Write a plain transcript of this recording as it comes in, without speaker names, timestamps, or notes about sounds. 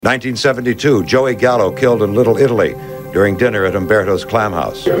1972, Joey Gallo killed in Little Italy during dinner at Umberto's Clam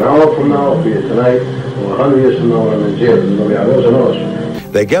House. An hour from now, for you tonight, or 100 years from now, I'm in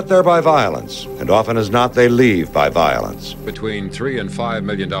jail. They get there by violence, and often as not, they leave by violence. Between $3 and $5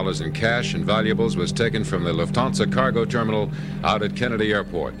 million in cash and valuables was taken from the Lufthansa cargo terminal out at Kennedy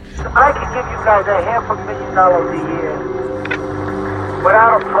Airport. I could give you guys $500,000 a year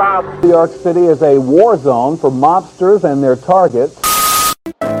without a problem. New York City is a war zone for mobsters and their targets.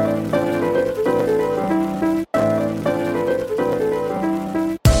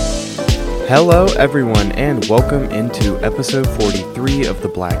 Hello everyone and welcome into episode 43 of The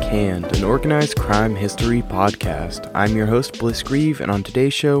Black Hand, an organized crime history podcast. I'm your host Bliss Grieve, and on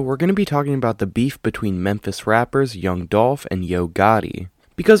today's show we're going to be talking about the beef between Memphis rappers Young Dolph and Yo Gotti.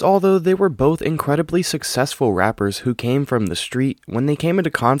 Because although they were both incredibly successful rappers who came from the street, when they came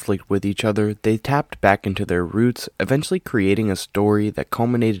into conflict with each other, they tapped back into their roots, eventually creating a story that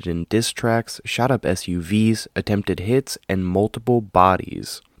culminated in diss tracks, shot up SUVs, attempted hits, and multiple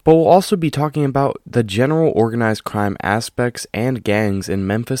bodies. But we'll also be talking about the general organized crime aspects and gangs in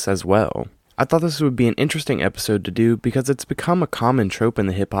Memphis as well. I thought this would be an interesting episode to do because it's become a common trope in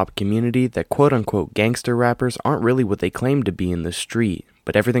the hip-hop community that quote-unquote gangster rappers aren't really what they claim to be in the street,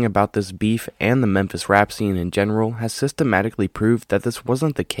 but everything about this beef and the Memphis rap scene in general has systematically proved that this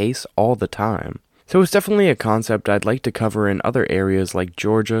wasn't the case all the time. So it's definitely a concept I'd like to cover in other areas like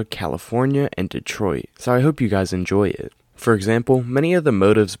Georgia, California, and Detroit, so I hope you guys enjoy it. For example, many of the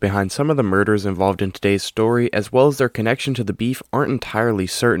motives behind some of the murders involved in today's story, as well as their connection to the beef, aren't entirely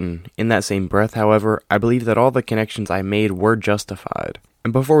certain. In that same breath, however, I believe that all the connections I made were justified.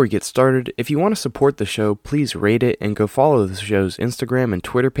 And before we get started, if you want to support the show, please rate it and go follow the show's Instagram and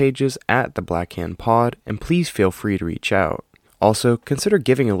Twitter pages at The Black Hand Pod, and please feel free to reach out. Also, consider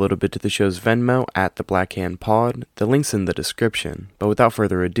giving a little bit to the show's Venmo at The Black Hand Pod. The link's in the description. But without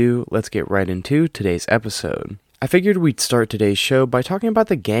further ado, let's get right into today's episode. I figured we'd start today's show by talking about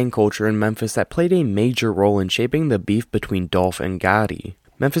the gang culture in Memphis that played a major role in shaping the beef between Dolph and Gotti.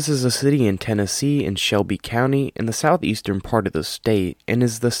 Memphis is a city in Tennessee in Shelby County in the southeastern part of the state and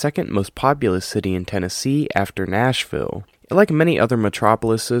is the second most populous city in Tennessee after Nashville. Like many other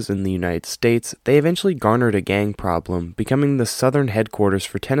metropolises in the United States, they eventually garnered a gang problem, becoming the southern headquarters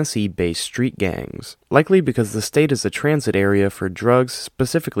for Tennessee-based street gangs. Likely because the state is a transit area for drugs,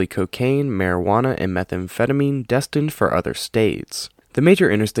 specifically cocaine, marijuana, and methamphetamine, destined for other states. The major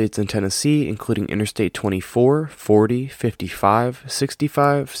interstates in Tennessee, including Interstate 24, 40, 55,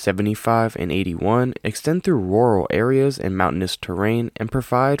 65, 75, and 81, extend through rural areas and mountainous terrain and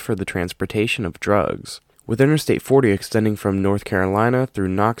provide for the transportation of drugs. With Interstate 40 extending from North Carolina through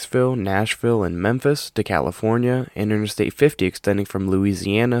Knoxville, Nashville, and Memphis to California, and Interstate 50 extending from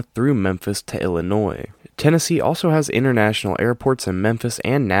Louisiana through Memphis to Illinois. Tennessee also has international airports in Memphis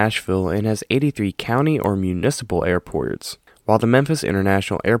and Nashville and has 83 county or municipal airports. While the Memphis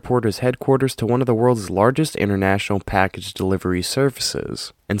International Airport is headquarters to one of the world's largest international package delivery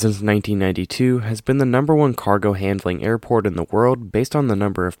services, and since 1992 has been the #1 cargo handling airport in the world based on the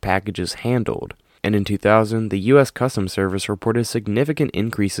number of packages handled. And in 2000, the U.S. Customs Service reported significant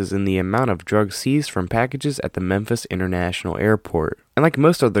increases in the amount of drugs seized from packages at the Memphis International Airport. And like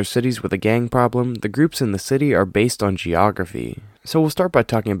most other cities with a gang problem, the groups in the city are based on geography. So we'll start by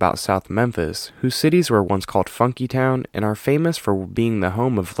talking about South Memphis, whose cities were once called Funky Town and are famous for being the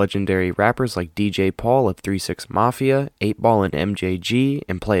home of legendary rappers like DJ Paul of 3 6 Mafia, 8 Ball and MJG,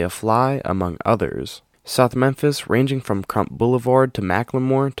 and Playa Fly, among others. South Memphis, ranging from Crump Boulevard to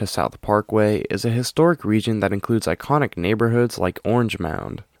Macklemore to South Parkway, is a historic region that includes iconic neighborhoods like Orange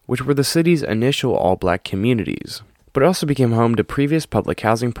Mound, which were the city's initial all-black communities. But it also became home to previous public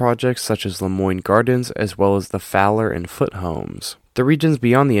housing projects such as Lemoyne Gardens as well as the Fowler and Foot homes. The regions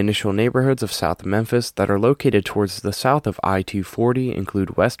beyond the initial neighborhoods of South Memphis that are located towards the south of I-240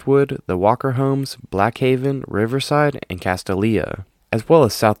 include Westwood, the Walker Homes, Blackhaven, Riverside, and Castalia, as well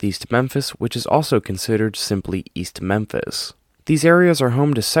as Southeast Memphis, which is also considered simply East Memphis. These areas are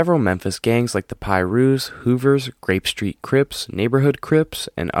home to several Memphis gangs like the Pyrus, Hoovers, Grape Street Crips, Neighborhood Crips,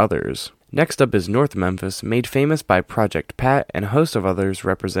 and others. Next up is North Memphis, made famous by Project Pat and a host of others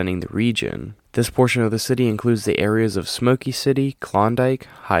representing the region. This portion of the city includes the areas of Smoky City, Klondike,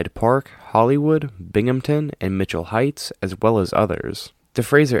 Hyde Park, Hollywood, Binghamton, and Mitchell Heights, as well as others. The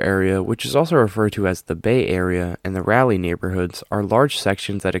Fraser area, which is also referred to as the Bay Area, and the Raleigh neighborhoods are large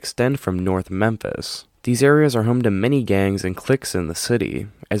sections that extend from North Memphis. These areas are home to many gangs and cliques in the city,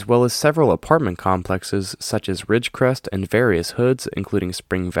 as well as several apartment complexes such as Ridgecrest and various hoods including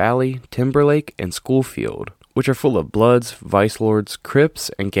Spring Valley, Timberlake, and Schoolfield, which are full of Bloods, Vice Lords, Crips,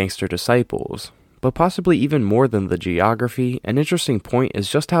 and gangster disciples. But possibly even more than the geography, an interesting point is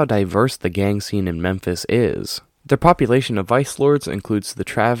just how diverse the gang scene in Memphis is. Their population of vice lords includes the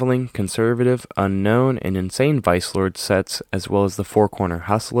traveling, conservative, unknown, and insane vice lord sets, as well as the Four Corner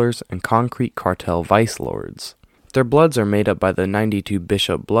hustlers and concrete cartel vice lords. Their bloods are made up by the 92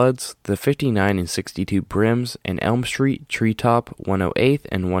 Bishop Bloods, the 59 and 62 Brims, and Elm Street, Treetop, 108th,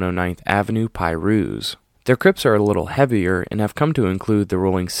 and 109th Avenue Pyrus. Their Crips are a little heavier and have come to include the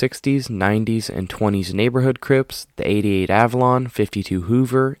rolling 60s, 90s, and 20s neighborhood Crips, the 88 Avalon, 52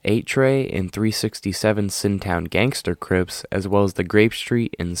 Hoover, 8 Tray, and 367 Sintown Gangster Crips, as well as the Grape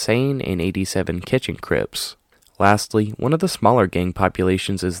Street Insane and 87 Kitchen Crips. Lastly, one of the smaller gang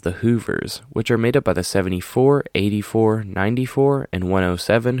populations is the Hoovers, which are made up by the 74, 84, 94, and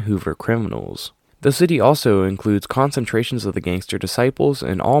 107 Hoover criminals. The city also includes concentrations of the gangster disciples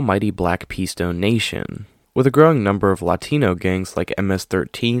and almighty Black P-Stone Nation, with a growing number of Latino gangs like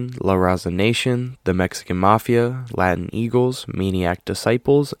MS-13, La Raza Nation, the Mexican Mafia, Latin Eagles, Maniac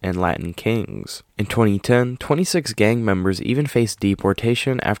Disciples, and Latin Kings. In 2010, 26 gang members even faced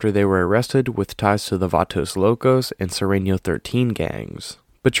deportation after they were arrested with ties to the Vatos Locos and Sereno 13 gangs.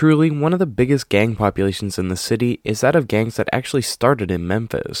 But truly, one of the biggest gang populations in the city is that of gangs that actually started in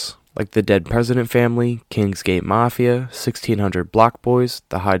Memphis, like the Dead President Family, Kingsgate Mafia, 1600 Block Boys,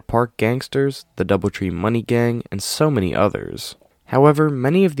 the Hyde Park Gangsters, the Doubletree Money Gang, and so many others. However,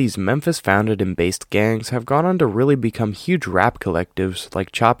 many of these Memphis-founded and based gangs have gone on to really become huge rap collectives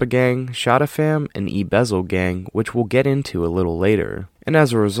like Choppa Gang, Shotta Fam, and E-Bezel Gang, which we'll get into a little later. And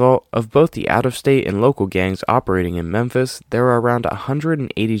as a result of both the out-of-state and local gangs operating in Memphis, there are around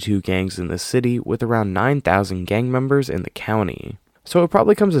 182 gangs in the city with around 9,000 gang members in the county. So it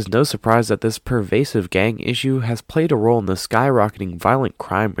probably comes as no surprise that this pervasive gang issue has played a role in the skyrocketing violent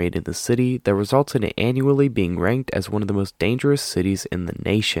crime rate in the city that results in it annually being ranked as one of the most dangerous cities in the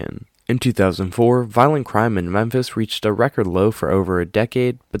nation. In 2004, violent crime in Memphis reached a record low for over a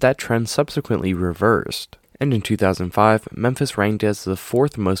decade, but that trend subsequently reversed. And in 2005, Memphis ranked as the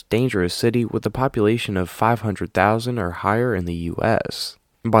fourth most dangerous city with a population of 500,000 or higher in the U.S.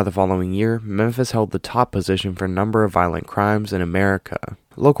 By the following year, Memphis held the top position for number of violent crimes in America.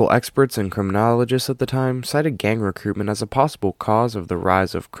 Local experts and criminologists at the time cited gang recruitment as a possible cause of the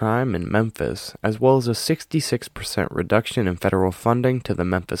rise of crime in Memphis, as well as a 66% reduction in federal funding to the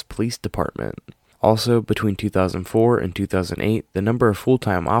Memphis Police Department. Also, between 2004 and 2008, the number of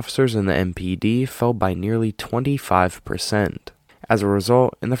full-time officers in the MPD fell by nearly 25%. As a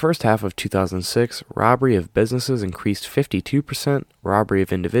result, in the first half of 2006, robbery of businesses increased 52%, robbery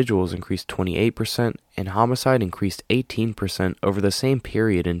of individuals increased 28%, and homicide increased 18% over the same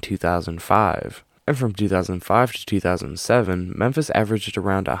period in 2005. And from 2005 to 2007, Memphis averaged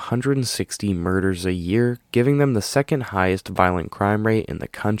around 160 murders a year, giving them the second highest violent crime rate in the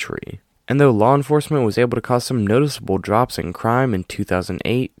country. And though law enforcement was able to cause some noticeable drops in crime in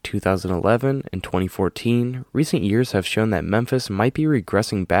 2008, 2011, and 2014, recent years have shown that Memphis might be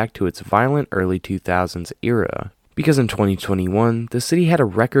regressing back to its violent early 2000s era. Because in 2021, the city had a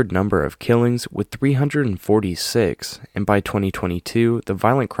record number of killings with 346, and by 2022, the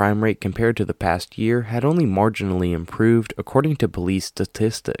violent crime rate compared to the past year had only marginally improved according to police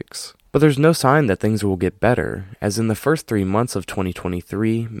statistics. But there's no sign that things will get better, as in the first 3 months of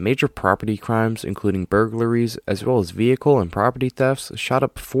 2023, major property crimes, including burglaries, as well as vehicle and property thefts, shot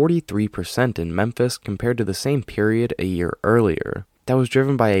up 43% in Memphis compared to the same period a year earlier. That was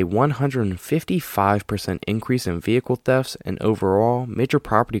driven by a 155% increase in vehicle thefts, and overall, major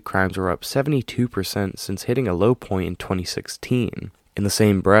property crimes were up 72% since hitting a low point in 2016. In the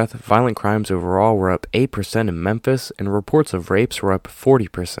same breath, violent crimes overall were up 8% in Memphis, and reports of rapes were up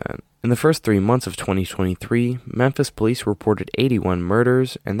 40%. In the first 3 months of 2023, Memphis police reported 81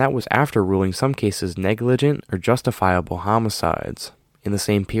 murders, and that was after ruling some cases negligent or justifiable homicides. In the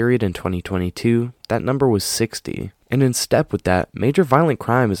same period in 2022, that number was 60. And in step with that, major violent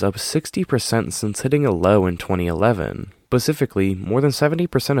crime is up 60% since hitting a low in 2011. Specifically, more than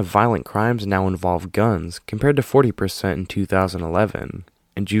 70% of violent crimes now involve guns, compared to 40% in 2011.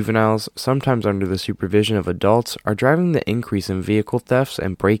 And juveniles, sometimes under the supervision of adults, are driving the increase in vehicle thefts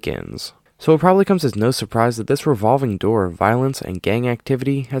and break-ins. So it probably comes as no surprise that this revolving door of violence and gang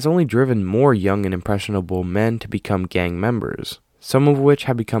activity has only driven more young and impressionable men to become gang members, some of which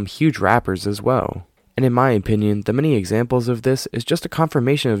have become huge rappers as well. And in my opinion, the many examples of this is just a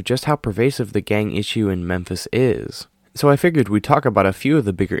confirmation of just how pervasive the gang issue in Memphis is. So I figured we'd talk about a few of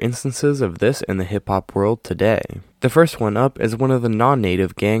the bigger instances of this in the hip-hop world today. The first one up is one of the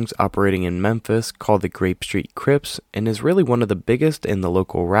non-native gangs operating in Memphis called the Grape Street Crips, and is really one of the biggest in the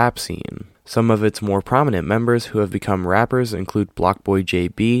local rap scene. Some of its more prominent members who have become rappers include Blockboy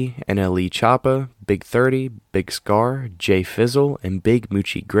JB, NLE Choppa, Big 30, Big Scar, Jay Fizzle, and Big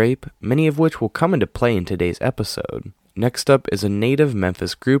Moochie Grape, many of which will come into play in today's episode. Next up is a native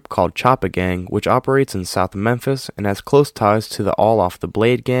Memphis group called Choppa Gang, which operates in South Memphis and has close ties to the All Off the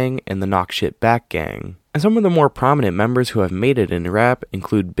Blade Gang and the Knock Shit Back Gang. And some of the more prominent members who have made it in rap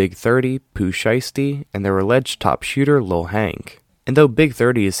include Big 30, Pooh Shiesty, and their alleged top shooter Lil Hank. And though Big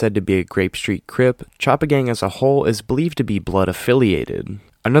 30 is said to be a Grape Street Crip, Choppa Gang as a whole is believed to be blood affiliated.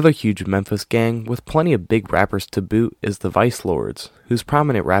 Another huge Memphis gang, with plenty of big rappers to boot, is the Vice Lords, whose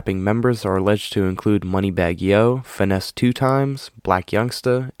prominent rapping members are alleged to include Moneybagg Yo, Finesse 2 Times, Black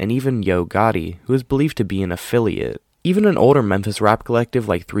Youngsta, and even Yo Gotti, who is believed to be an affiliate. Even an older Memphis rap collective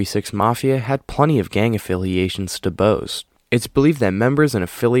like 3 6 Mafia had plenty of gang affiliations to boast. It's believed that members and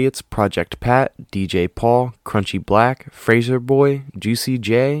affiliates Project Pat, DJ Paul, Crunchy Black, Fraser Boy, Juicy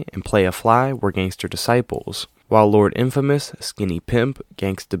J, and Playa Fly were gangster disciples, while Lord Infamous, Skinny Pimp,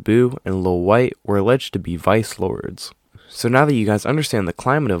 Gangsta Boo, and Lil White were alleged to be Vice Lords. So now that you guys understand the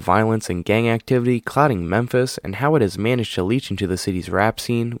climate of violence and gang activity clouding Memphis and how it has managed to leach into the city's rap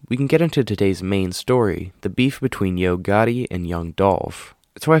scene, we can get into today's main story, the beef between Yo Gotti and Young Dolph.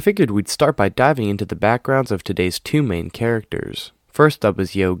 So I figured we'd start by diving into the backgrounds of today's two main characters. First up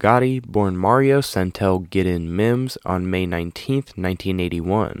is Yo Gotti, born Mario Santel Gideon Mims on May 19,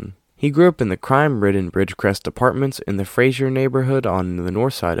 1981. He grew up in the crime-ridden Ridgecrest apartments in the Fraser neighborhood on the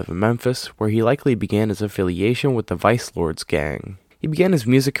north side of Memphis, where he likely began his affiliation with the Vice Lords gang. He began his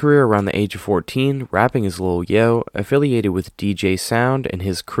music career around the age of 14, rapping as Lil Yo, affiliated with DJ Sound and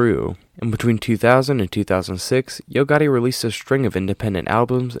his crew. And between 2000 and 2006, Yo Gotti released a string of independent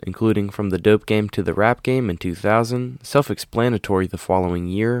albums, including From the Dope Game to the Rap Game in 2000, Self-Explanatory the following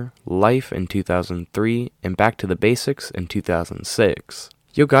year, Life in 2003, and Back to the Basics in 2006.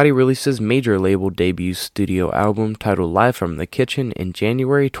 Yo Gotti released his major label debut studio album titled Live from the Kitchen in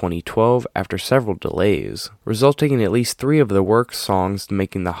January 2012 after several delays, resulting in at least 3 of the work's songs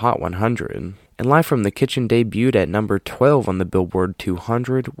making the Hot 100. And Live from the Kitchen debuted at number 12 on the Billboard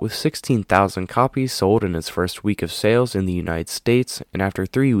 200 with 16,000 copies sold in its first week of sales in the United States, and after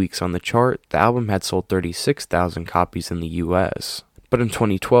 3 weeks on the chart, the album had sold 36,000 copies in the US. But in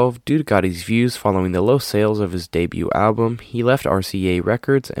 2012, due to Gotti's views following the low sales of his debut album, he left RCA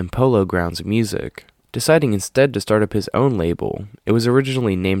Records and Polo Grounds Music, deciding instead to start up his own label. It was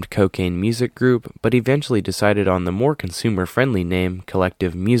originally named Cocaine Music Group, but eventually decided on the more consumer-friendly name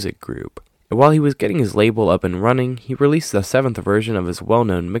Collective Music Group. And while he was getting his label up and running, he released the 7th version of his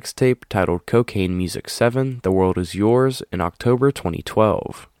well-known mixtape titled Cocaine Music 7, The World Is Yours, in October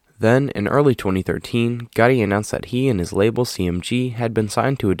 2012. Then, in early 2013, Gotti announced that he and his label CMG had been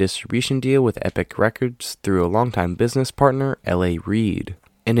signed to a distribution deal with Epic Records through a longtime business partner, L.A. Reid.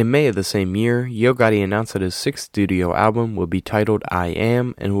 And in May of the same year, Yo Gotti announced that his 6th studio album would be titled I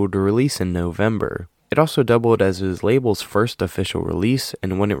Am and would release in November. It also doubled as his label's first official release,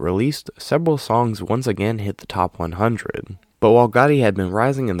 and when it released, several songs once again hit the top 100. But while Gotti had been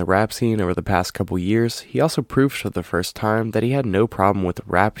rising in the rap scene over the past couple years, he also proved for the first time that he had no problem with the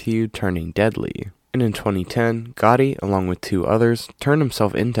rap feud turning deadly. And in 2010, Gotti, along with 2 others, turned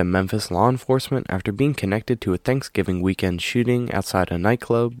himself into Memphis law enforcement after being connected to a Thanksgiving weekend shooting outside a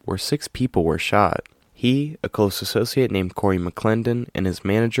nightclub where 6 people were shot. He, a close associate named Corey McClendon, and his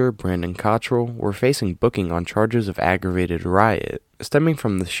manager, Brandon Cottrell, were facing booking on charges of aggravated riot, stemming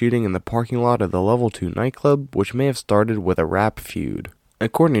from the shooting in the parking lot of the Level 2 nightclub, which may have started with a rap feud.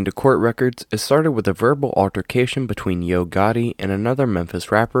 According to court records, it started with a verbal altercation between Yo Gotti and another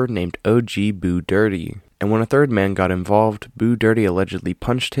Memphis rapper named OG Boo Dirty. And when a third man got involved, Boo Dirty allegedly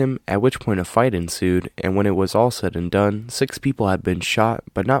punched him, at which point a fight ensued, and when it was all said and done, 6 people had been shot,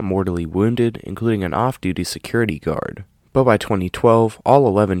 but not mortally wounded, including an off-duty security guard. But by 2012, all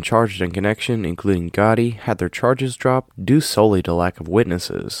 11 charged in connection, including Gotti, had their charges dropped due solely to lack of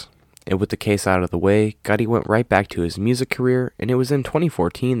witnesses. And with the case out of the way, Gotti went right back to his music career, and it was in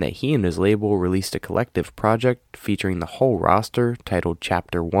 2014 that he and his label released a collective project featuring the whole roster titled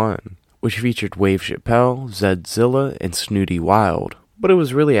Chapter 1. Which featured Wave Chappelle, Zedzilla, and Snooty Wild. But it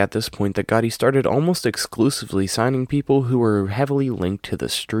was really at this point that Gotti started almost exclusively signing people who were heavily linked to the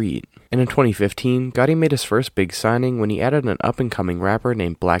street. And in 2015, Gotti made his first big signing when he added an up-and-coming rapper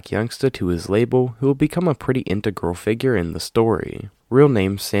named Black Youngsta to his label, who will become a pretty integral figure in the story. Real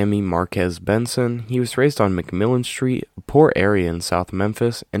name Sammy Marquez Benson, he was raised on McMillan Street, a poor area in South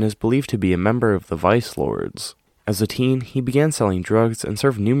Memphis, and is believed to be a member of the Vice Lords. As a teen, he began selling drugs and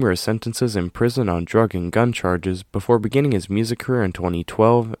served numerous sentences in prison on drug and gun charges before beginning his music career in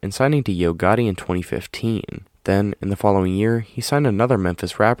 2012 and signing to Yo Gotti in 2015. Then, in the following year, he signed another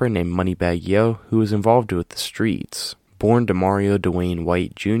Memphis rapper named Moneybagg Yo, who was involved with the streets. Born Demario Dwayne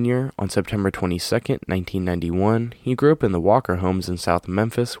White Jr. on September 22, 1991, he grew up in the Walker homes in South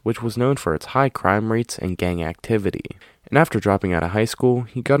Memphis, which was known for its high crime rates and gang activity. And after dropping out of high school,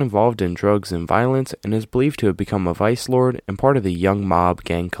 he got involved in drugs and violence and is believed to have become a vice lord and part of the Young Mob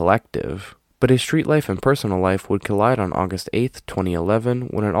gang collective. But his street life and personal life would collide on August 8, 2011,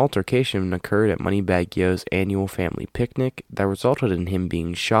 when an altercation occurred at Moneybagg Yo's annual family picnic that resulted in him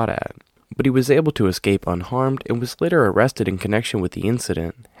being shot at. But he was able to escape unharmed and was later arrested in connection with the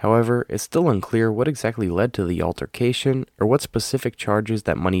incident. However, it's still unclear what exactly led to the altercation or what specific charges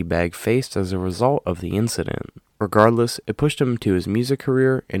that Moneybagg faced as a result of the incident. Regardless, it pushed him to his music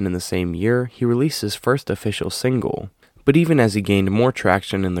career, and in the same year, he released his first official single. But even as he gained more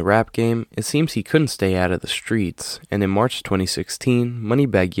traction in the rap game, it seems he couldn't stay out of the streets, and in March 2016,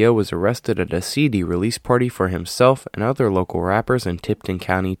 Moneybagg Yo was arrested at a CD release party for himself and other local rappers in Tipton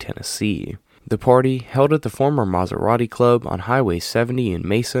County, Tennessee. The party, held at the former Maserati Club on Highway 70 in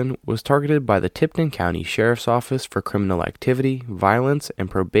Mason, was targeted by the Tipton County Sheriff's Office for criminal activity, violence,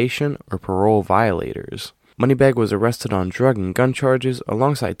 and probation or parole violators. Moneybagg was arrested on drug and gun charges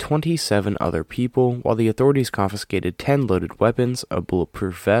alongside 27 other people, while the authorities confiscated 10 loaded weapons, a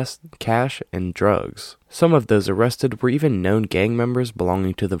bulletproof vest, cash, and drugs. Some of those arrested were even known gang members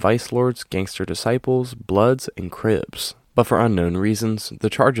belonging to the Vice Lords, Gangster Disciples, Bloods, and Crips. But for unknown reasons, the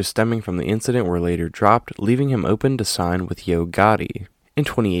charges stemming from the incident were later dropped, leaving him open to sign with Yo Gotti. In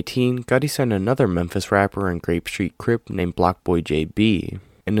 2018, Gotti signed another Memphis rapper and Grape Street Crip named Blockboy JB.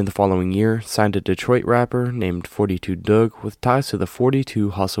 And in the following year, signed a Detroit rapper named 42 Doug with ties to the 42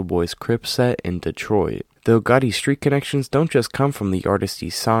 Hustle Boys Crip set in Detroit. Though Gotti's street connections don't just come from the artist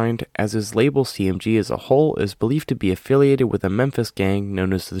he signed, as his label CMG as a whole is believed to be affiliated with a Memphis gang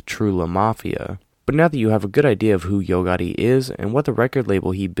known as the True La Mafia. But now that you have a good idea of who Yo Gotti is and what the record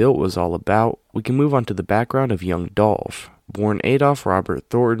label he built was all about, we can move on to the background of young Dolph. Born Adolph Robert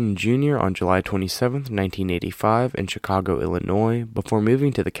Thornton Jr. on July 27, 1985 in Chicago, Illinois, before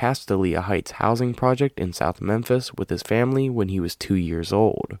moving to the Castalia Heights housing project in South Memphis with his family when he was 2 years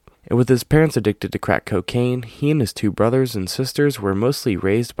old. And with his parents addicted to crack cocaine, he and his two brothers and sisters were mostly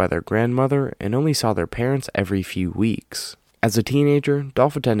raised by their grandmother and only saw their parents every few weeks. As a teenager,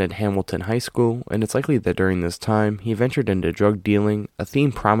 Dolph attended Hamilton High School, and it's likely that during this time he ventured into drug dealing, a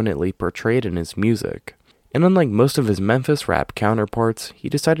theme prominently portrayed in his music. And unlike most of his Memphis rap counterparts, he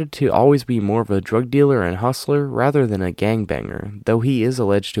decided to always be more of a drug dealer and hustler rather than a gangbanger, though he is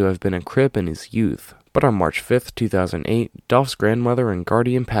alleged to have been a Crip in his youth. But on March 5, 2008, Dolph's grandmother and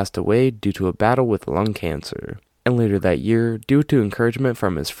guardian passed away due to a battle with lung cancer. And later that year, due to encouragement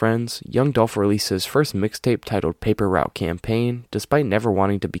from his friends, young Dolph released his first mixtape titled Paper Route Campaign, despite never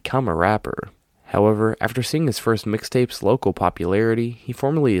wanting to become a rapper. However, after seeing his first mixtape's local popularity, he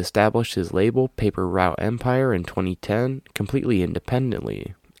formally established his label Paper Route Empire in 2010, completely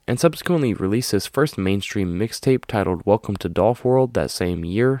independently, and subsequently released his first mainstream mixtape titled Welcome to Dolph World that same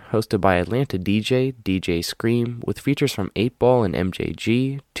year, hosted by Atlanta DJ Scream, with features from 8Ball and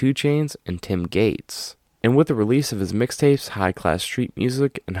MJG, 2 Chainz, and Tim Gates. And with the release of his mixtapes High Class Street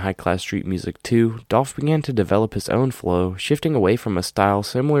Music and High Class Street Music 2, Dolph began to develop his own flow, shifting away from a style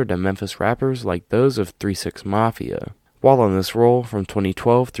similar to Memphis rappers like those of 3 6 Mafia. While on this role, from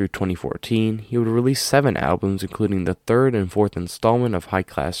 2012 through 2014, he would release 7 albums including the 3rd and 4th installment of High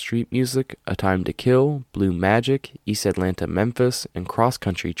Class Street Music, A Time to Kill, Blue Magic, East Atlanta Memphis, and Cross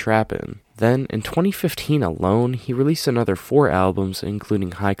Country Trappin'. Then, in 2015 alone, he released another 4 albums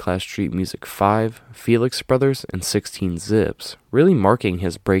including High Class Street Music 5, Felix Brothers, and 16 Zips, really marking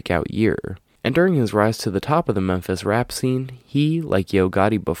his breakout year. And during his rise to the top of the Memphis rap scene, he, like Yo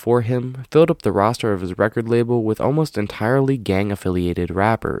Gotti before him, filled up the roster of his record label with almost entirely gang-affiliated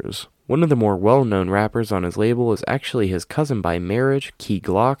rappers. One of the more well-known rappers on his label is actually his cousin by marriage, Key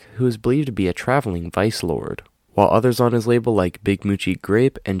Glock, who is believed to be a traveling vice lord, while others on his label like Big Moochie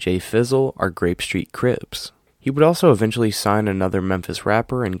Grape and Jay Fizzle are Grape Street Crips. He would also eventually sign another Memphis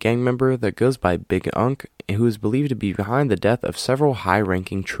rapper and gang member that goes by Big Unk, who is believed to be behind the death of several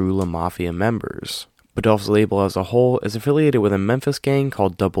high-ranking True La Mafia members. But Dolph's label as a whole is affiliated with a Memphis gang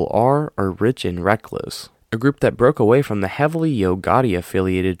called Double R, or Rich and Reckless, a group that broke away from the heavily Yo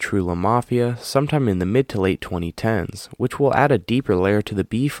Gotti-affiliated True La Mafia sometime in the mid to late 2010s, which will add a deeper layer to the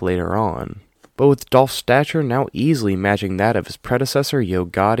beef later on. But with Dolph's stature now easily matching that of his predecessor Yo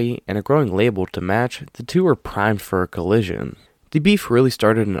Gotti and a growing label to match, the two were primed for a collision. The beef really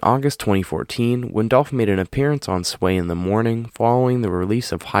started in August 2014 when Dolph made an appearance on Sway in the Morning following the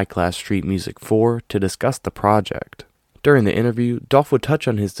release of High Class Street Music 4 to discuss the project. During the interview, Dolph would touch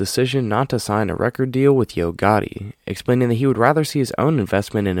on his decision not to sign a record deal with Yo Gotti, explaining that he would rather see his own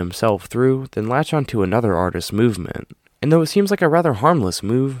investment in himself through than latch onto another artist's movement. And though it seems like a rather harmless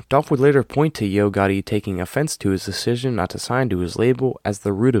move, Dolph would later point to Yo Gotti taking offense to his decision not to sign to his label as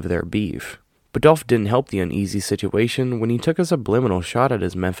the root of their beef. But Dolph didn't help the uneasy situation when he took a subliminal shot at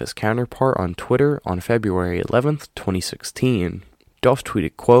his Memphis counterpart on Twitter on February 11th, 2016. Dolph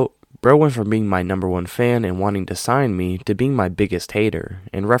tweeted, quote, "Bro went from being my #1 fan and wanting to sign me to being my biggest hater,"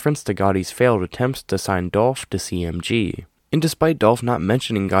 in reference to Gotti's failed attempts to sign Dolph to CMG. And despite Dolph not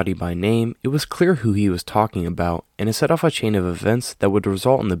mentioning Gotti by name, it was clear who he was talking about, and it set off a chain of events that would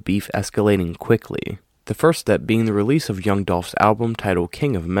result in the beef escalating quickly. The first step being the release of Young Dolph's album titled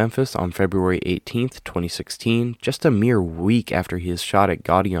King of Memphis on February 18th, 2016, just a mere week after his shot at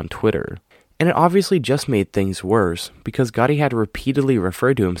Gotti on Twitter. And it obviously just made things worse, because Gotti had repeatedly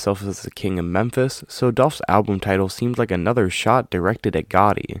referred to himself as the King of Memphis, so Dolph's album title seemed like another shot directed at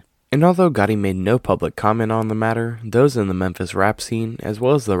Gotti. And although Gotti made no public comment on the matter, those in the Memphis rap scene, as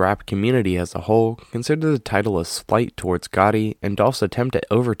well as the rap community as a whole, considered the title a slight towards Gotti and Dolph's attempt at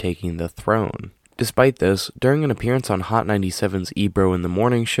overtaking the throne. Despite this, during an appearance on Hot 97's Ebro in the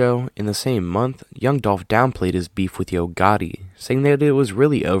Morning show, in the same month, Young Dolph downplayed his beef with Yo Gotti, saying that it was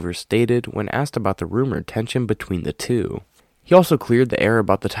really overstated when asked about the rumored tension between the two. He also cleared the air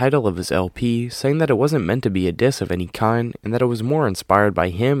about the title of his LP, saying that it wasn't meant to be a diss of any kind, and that it was more inspired by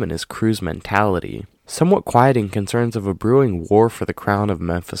him and his crew's mentality, somewhat quieting concerns of a brewing war for the crown of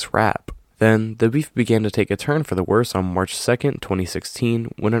Memphis rap. Then, the beef began to take a turn for the worse on March 2nd,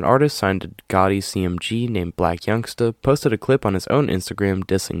 2016, when an artist signed to Gotti's CMG named Black Youngsta posted a clip on his own Instagram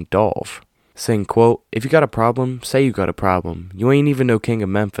dissing Dolph, saying, quote, "If you got a problem, say you got a problem. You ain't even no king of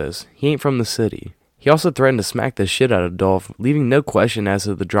Memphis. He ain't from the city." He also threatened to smack the shit out of Dolph, leaving no question as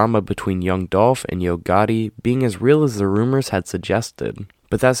to the drama between Young Dolph and Yo Gotti being as real as the rumors had suggested.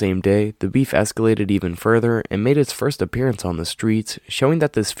 But that same day, the beef escalated even further and made its first appearance on the streets, showing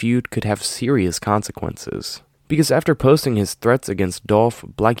that this feud could have serious consequences. Because after posting his threats against Dolph,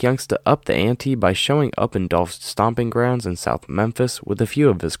 Black Youngsta upped the ante by showing up in Dolph's stomping grounds in South Memphis with a few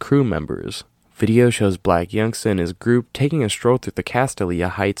of his crew members. Video shows Black Youngsta and his group taking a stroll through the Castelia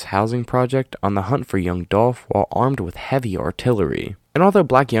Heights housing project on the hunt for Young Dolph while armed with heavy artillery. And although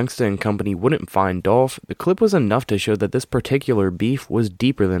Black Youngsta and company wouldn't find Dolph, the clip was enough to show that this particular beef was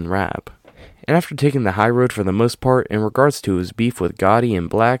deeper than rap. And after taking the high road for the most part in regards to his beef with Gotti and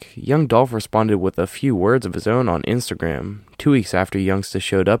Black, Young Dolph responded with a few words of his own on Instagram, 2 weeks after Youngsta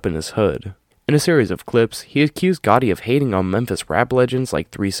showed up in his hood. In a series of clips, he accused Gotti of hating on Memphis rap legends like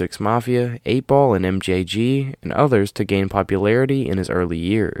 3 6 Mafia, 8-Ball, and MJG, and others to gain popularity in his early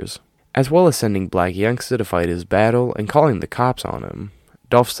years, as well as sending Black Youngsta to fight his battle and calling the cops on him.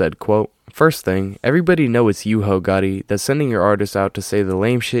 Dolph said, quote, "First thing, everybody know it's you, Ho Gotti, that's sending your artist out to say the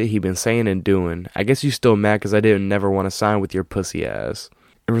lame shit he been saying and doing. I guess you still mad cause I didn't never want to sign with your pussy ass."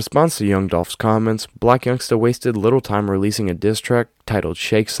 In response to Young Dolph's comments, Black Youngsta wasted little time releasing a diss track titled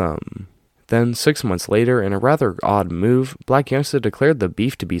Shake Something. Then, 6 months later, in a rather odd move, Black Youngsta declared the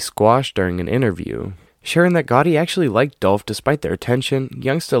beef to be squashed during an interview. Sharing that Gotti actually liked Dolph despite their tension,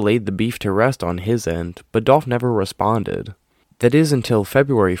 Youngsta laid the beef to rest on his end, but Dolph never responded. That is until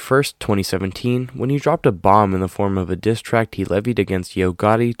February 1st, 2017, when he dropped a bomb in the form of a diss track he levied against Yo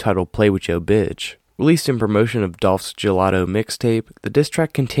Gotti titled Play With Yo Bitch. Released in promotion of Dolph's Gelato mixtape, the diss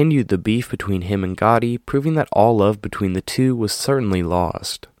track continued the beef between him and Gotti, proving that all love between the two was certainly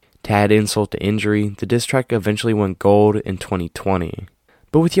lost. To add insult to injury, the diss track eventually went gold in 2020.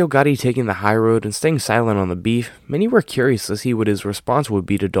 But with Yo Gotti taking the high road and staying silent on the beef, many were curious to see what his response would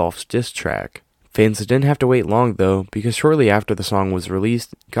be to Dolph's diss track. Fans didn't have to wait long though, because shortly after the song was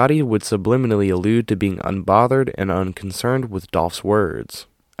released, Gotti would subliminally allude to being unbothered and unconcerned with Dolph's words.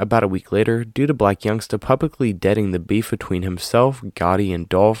 About a week later, due to Black Youngsta publicly deading the beef between himself, Gotti, and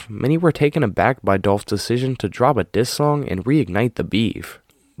Dolph, many were taken aback by Dolph's decision to drop a diss song and reignite the beef.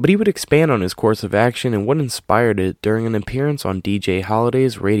 But he would expand on his course of action and what inspired it during an appearance on DJ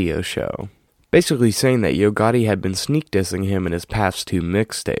Holiday's radio show, basically saying that Yo Gotti had been sneak dissing him in his past 2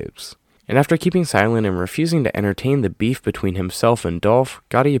 mixtapes. And after keeping silent and refusing to entertain the beef between himself and Dolph,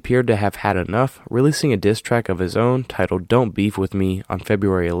 Gotti appeared to have had enough, releasing a diss track of his own titled Don't Beef With Me on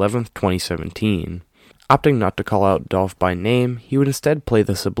February 11th, 2017. Opting not to call out Dolph by name, he would instead play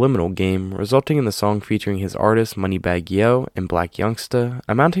the subliminal game, resulting in the song featuring his artists Moneybagg Yo and Black Youngsta,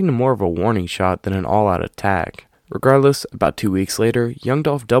 amounting to more of a warning shot than an all-out attack. Regardless, about 2 weeks later, Young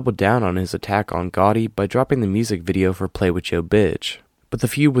Dolph doubled down on his attack on Gotti by dropping the music video for Play With Yo Bitch. But the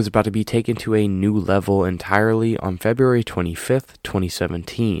feud was about to be taken to a new level entirely on February 25th,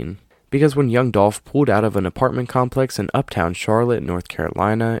 2017. because when young Dolph pulled out of an apartment complex in uptown Charlotte, North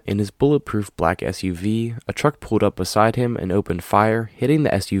Carolina, in his bulletproof black SUV, a truck pulled up beside him and opened fire, hitting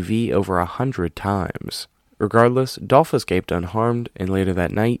the SUV over 100 times. Regardless, Dolph escaped unharmed, and later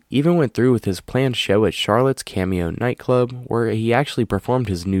that night, even went through with his planned show at Charlotte's Cameo nightclub, where he actually performed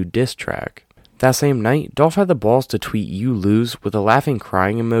his new diss track. That same night, Dolph had the balls to tweet "You lose" with a laughing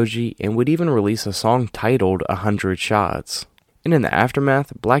crying emoji, and would even release a song titled 100 Shots. And in the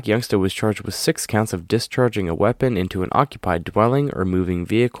aftermath, Black Youngsta was charged with 6 counts of discharging a weapon into an occupied dwelling or moving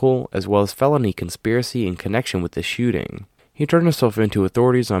vehicle, as well as felony conspiracy in connection with the shooting. He turned himself in to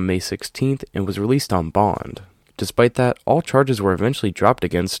authorities on May 16th and was released on bond. Despite that, all charges were eventually dropped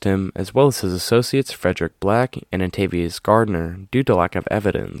against him, as well as his associates Frederick Black and Antavius Gardner, due to lack of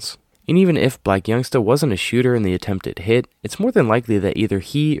evidence. And even if Black Youngsta wasn't a shooter in the attempted hit, it's more than likely that either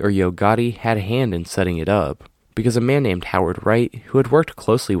he or Yo Gotti had a hand in setting it up, because a man named Howard Wright, who had worked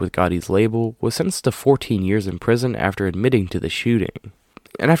closely with Gotti's label, was sentenced to 14 years in prison after admitting to the shooting.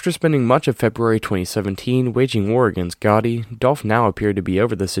 And after spending much of February 2017 waging war against Gotti, Dolph now appeared to be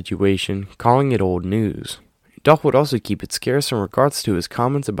over the situation, calling it old news. Dolph would also keep it scarce in regards to his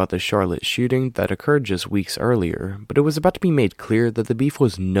comments about the Charlotte shooting that occurred just weeks earlier, but it was about to be made clear that the beef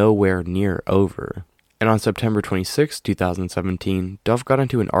was nowhere near over. And on September 26, 2017, Dolph got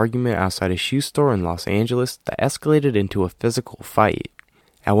into an argument outside a shoe store in Los Angeles that escalated into a physical fight.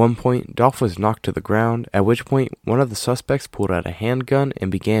 At one point, Dolph was knocked to the ground, at which point one of the suspects pulled out a handgun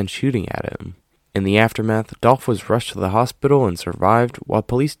and began shooting at him. In the aftermath, Dolph was rushed to the hospital and survived, while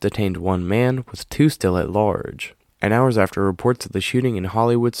police detained 1 man, with 2 still at large. And hours after reports of the shooting in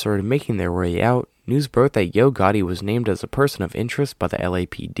Hollywood started making their way out, news broke that Yo Gotti was named as a person of interest by the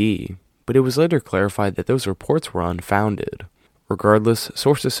LAPD. But it was later clarified that those reports were unfounded. Regardless,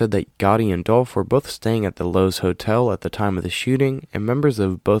 sources said that Gotti and Dolph were both staying at the Lowe's Hotel at the time of the shooting, and members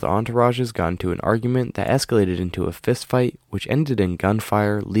of both entourages got into an argument that escalated into a fistfight, which ended in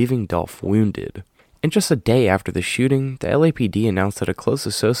gunfire, leaving Dolph wounded. And just a day after the shooting, the LAPD announced that a close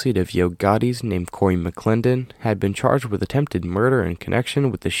associate of Yo Gotti's named Corey McClendon had been charged with attempted murder in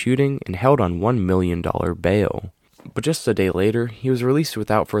connection with the shooting and held on $1 million bail. But just a day later, he was released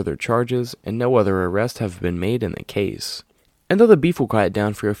without further charges, and no other arrests have been made in the case. And though the beef will quiet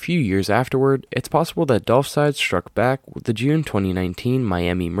down for a few years afterward, it's possible that Dolph's side struck back with the June 2019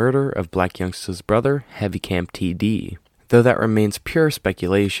 Miami murder of Black Youngsta's brother, Heavy Camp TD, though that remains pure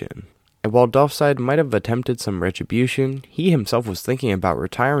speculation. And while Dolph's side might have attempted some retribution, he himself was thinking about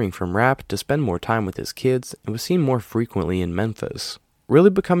retiring from rap to spend more time with his kids and was seen more frequently in Memphis. Really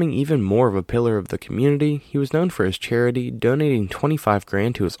becoming even more of a pillar of the community, he was known for his charity, donating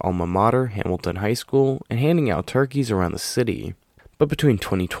 $25,000 to his alma mater, Hamilton High School, and handing out turkeys around the city. But between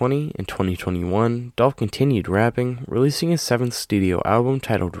 2020 and 2021, Dolph continued rapping, releasing his 7th studio album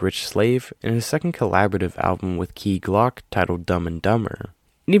titled Rich Slave, and his 2nd collaborative album with Key Glock titled Dumb and Dumber.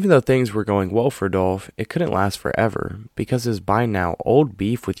 And even though things were going well for Dolph, it couldn't last forever, because his by now old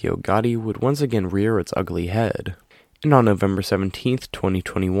beef with Yo Gotti would once again rear its ugly head. And on November 17,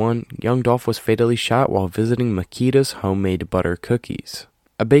 2021, young Dolph was fatally shot while visiting Makita's homemade butter cookies,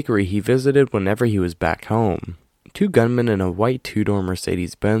 a bakery he visited whenever he was back home. 2 gunmen in a white 2-door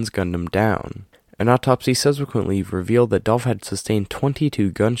Mercedes-Benz gunned him down. An autopsy subsequently revealed that Dolph had sustained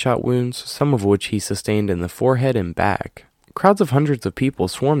 22 gunshot wounds, some of which he sustained in the forehead and back. Crowds of hundreds of people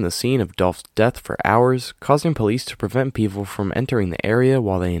swarmed the scene of Dolph's death for hours, causing police to prevent people from entering the area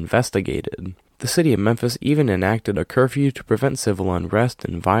while they investigated. The city of Memphis even enacted a curfew to prevent civil unrest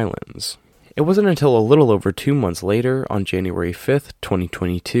and violence. It wasn't until a little over 2 months later, on January 5,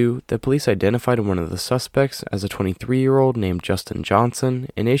 2022, that police identified one of the suspects as a 23-year-old named Justin Johnson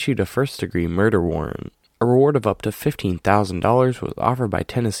and issued a first-degree murder warrant. A reward of up to $15,000 was offered by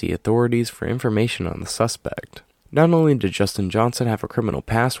Tennessee authorities for information on the suspect. Not only did Justin Johnson have a criminal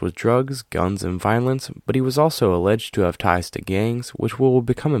past with drugs, guns, and violence, but he was also alleged to have ties to gangs, which will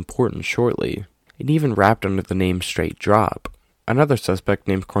become important shortly. It even rapped under the name Straight Drop. Another suspect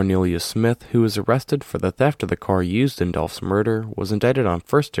named Cornelius Smith, who was arrested for the theft of the car used in Dolph's murder, was indicted on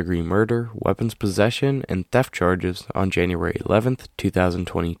first-degree murder, weapons possession, and theft charges on January 11,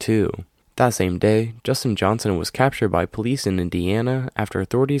 2022. That same day, Justin Johnson was captured by police in Indiana after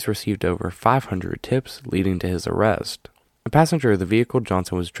authorities received over 500 tips leading to his arrest. A passenger of the vehicle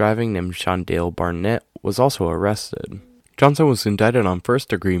Johnson was driving named Shondale Barnett was also arrested. Johnson was indicted on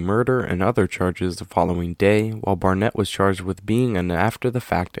first-degree murder and other charges the following day, while Barnett was charged with being an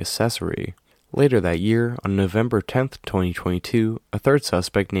after-the-fact accessory. Later that year, on November 10, 2022, a third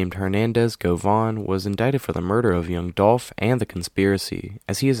suspect named Hernandez Govan was indicted for the murder of young Dolph and the conspiracy,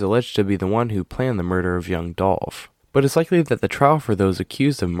 as he is alleged to be the one who planned the murder of young Dolph. but it's likely that the trial for those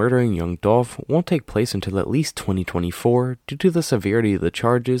accused of murdering young Dolph won't take place until at least 2024 due to the severity of the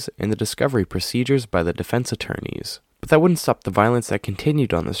charges and the discovery procedures by the defense attorneys. But that wouldn't stop the violence that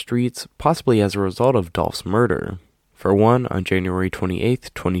continued on the streets, possibly as a result of Dolph's murder. For one, on January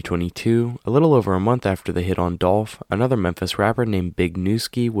 28, 2022, a little over a month after the hit on Dolph, another Memphis rapper named Big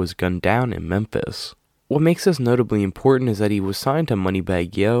Newski was gunned down in Memphis. What makes this notably important is that he was signed to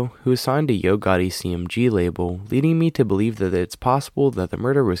Moneybagg Yo, who is signed to Yo Gotti's CMG label, leading me to believe that it's possible that the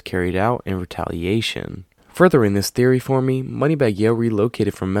murder was carried out in retaliation. Furthering this theory for me, Moneybagg Yo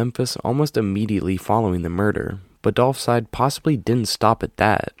relocated from Memphis almost immediately following the murder, but Dolph's side possibly didn't stop at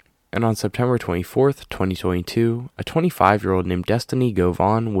that. And on September 24th, 2022, a 25-year-old named Destiny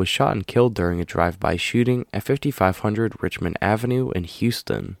Govan was shot and killed during a drive-by shooting at 5500 Richmond Avenue in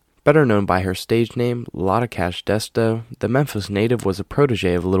Houston. Better known by her stage name, Lotta Cash Desto, the Memphis native was a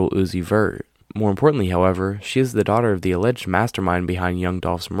protege of Lil Uzi Vert. More importantly, however, she is the daughter of the alleged mastermind behind young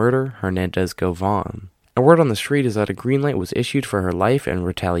Dolph's murder, Hernandez Govan. A word on the street is that a green light was issued for her life and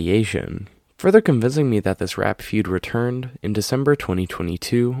retaliation. Further convincing me that this rap feud returned, in December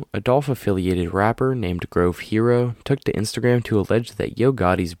 2022, a Dolph-affiliated rapper named Grove Hero took to Instagram to allege that Yo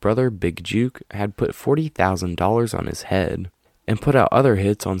Gotti's brother Big Juke had put $40,000 on his head, and put out other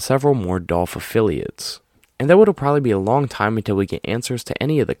hits on several more Dolph affiliates. And though it'll probably be a long time until we get answers to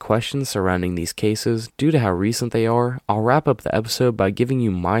any of the questions surrounding these cases due to how recent they are, I'll wrap up the episode by giving you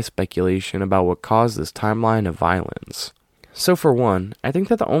my speculation about what caused this timeline of violence. So for one, I think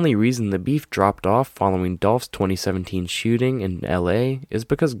that the only reason the beef dropped off following Dolph's 2017 shooting in LA is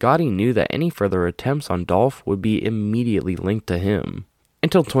because Gotti knew that any further attempts on Dolph would be immediately linked to him.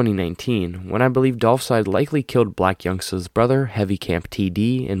 Until 2019, when I believe Dolph's side likely killed Black Youngsta's brother, Heavy Camp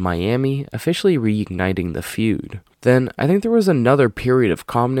TD, in Miami, officially reigniting the feud. Then, I think there was another period of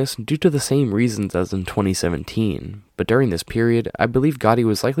calmness due to the same reasons as in 2017, but during this period, I believe Gotti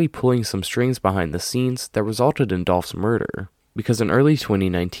was likely pulling some strings behind the scenes that resulted in Dolph's murder. Because in early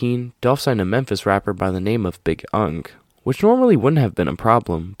 2019, Dolph signed a Memphis rapper by the name of Big Unk, which normally wouldn't have been a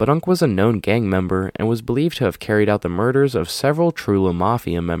problem, but Unk was a known gang member and was believed to have carried out the murders of several Trula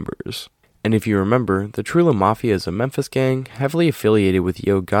Mafia members. And if you remember, the Trula Mafia is a Memphis gang heavily affiliated with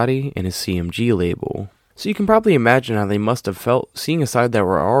Yo Gotti and his CMG label. So you can probably imagine how they must have felt seeing a side that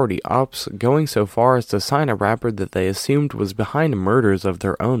were already ops going so far as to sign a rapper that they assumed was behind murders of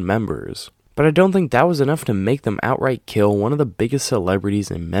their own members. But I don't think that was enough to make them outright kill one of the biggest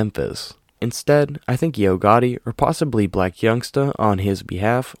celebrities in Memphis. Instead, I think Yo Gotti, or possibly Black Youngsta on his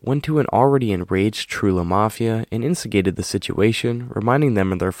behalf, went to an already enraged Trula Mafia and instigated the situation, reminding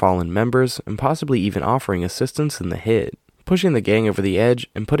them of their fallen members and possibly even offering assistance in the hit, pushing the gang over the edge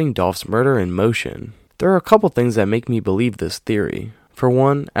and putting Dolph's murder in motion. There are a couple things that make me believe this theory. For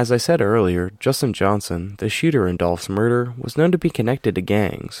one, as I said earlier, Justin Johnson, the shooter in Dolph's murder, was known to be connected to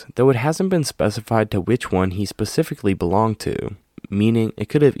gangs, though it hasn't been specified to which one he specifically belonged to. Meaning it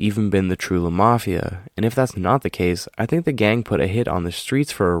could have even been the Trula Mafia, and if that's not the case, I think the gang put a hit on the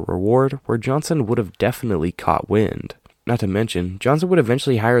streets for a reward where Johnson would have definitely caught wind. Not to mention, Johnson would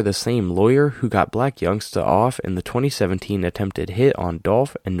eventually hire the same lawyer who got Black Youngsta off in the 2017 attempted hit on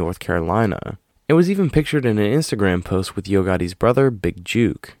Dolph in North Carolina. It was even pictured in an Instagram post with Yo Gotti's brother, Big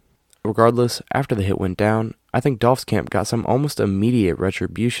Juke. Regardless, after the hit went down, I think Dolph's camp got some almost immediate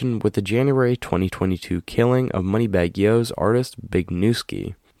retribution with the January 2022 killing of Moneybagg Yo's artist Big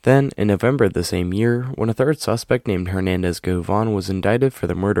Newski. Then, in November of the same year, when a third suspect named Hernandez Govan was indicted for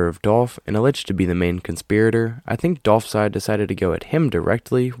the murder of Dolph and alleged to be the main conspirator, I think Dolph's side decided to go at him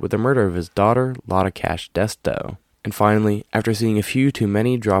directly with the murder of his daughter, Lotta Cash Desto. And finally, after seeing a few too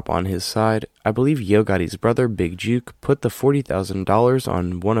many drop on his side, I believe Yo Gotti's brother Big Juke put the $40,000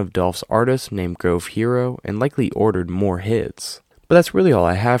 on one of Dolph's artists named Grove Hero and likely ordered more hits. But that's really all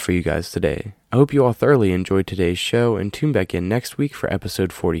I have for you guys today. I hope you all thoroughly enjoyed today's show and tune back in next week for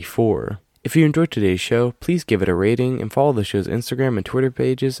episode 44. If you enjoyed today's show, please give it a rating and follow the show's Instagram and Twitter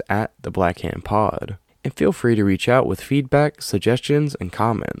pages at The Black Hand Pod. And feel free to reach out with feedback, suggestions, and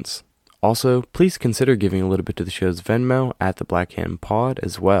comments. Also, please consider giving a little bit to the show's Venmo at The Black Hand Pod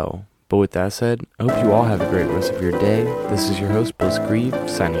as well. But with that said, I hope you all have a great rest of your day. This is your host, Bliss Grieve,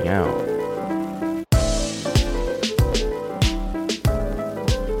 signing out.